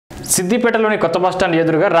సిద్దిపేటలోని కొత్త బస్టాండ్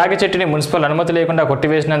ఎదురుగా రాగి చెట్టుని మున్సిపల్ అనుమతి లేకుండా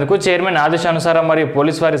కొట్టివేసినందుకు చైర్మన్ ఆదేశానుసారం మరియు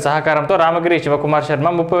పోలీసు వారి సహకారంతో రామగిరి శివకుమార్ శర్మ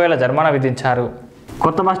 30,000 జరిమానా విధించారు.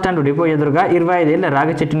 కొత్త బస్టాండ్ డిపో ఎదురుగా 25 ఏళ్ల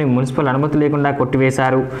రాగి చెట్టుని మున్సిపల్ అనుమతి లేకుండా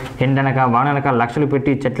కొట్టివేశారు. ఎండనక వాననక లక్షలు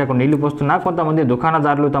పెట్టి చెట్లకు నీళ్లు పోస్తున్నా కొంతమంది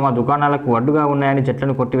దుకాణదారులు తమ దుకాణాలకు అడ్డుగా ఉన్నాయని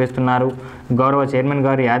చెట్లను కొట్టివేస్తున్నారు. గౌరవ చైర్మన్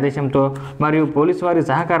గారి ఆదేశంతో మరియు పోలీసు వారి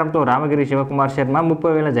సహకారంతో రామగిరి శివకుమార్ శర్మ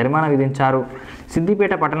 30,000 జరిమానా విధించారు.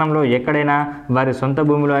 సిద్దిపేట పట్టణంలో ఎక్కడైనా వారి సొంత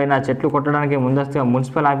భూమిలో అయినా చెట్లు కొట్టడానికి ముందస్తుగా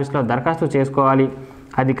మున్సిపల్ ఆఫీసులో దరఖాస్తు చేసుకోవాలి.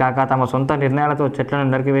 అది కాక తమ సొంత నిర్ణయాలతో చెట్లను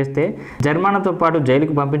నరికివేస్తే జరిమానాతో పాటు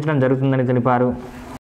జైలుకు పంపించడం జరుగుతుందని తెలిపారు.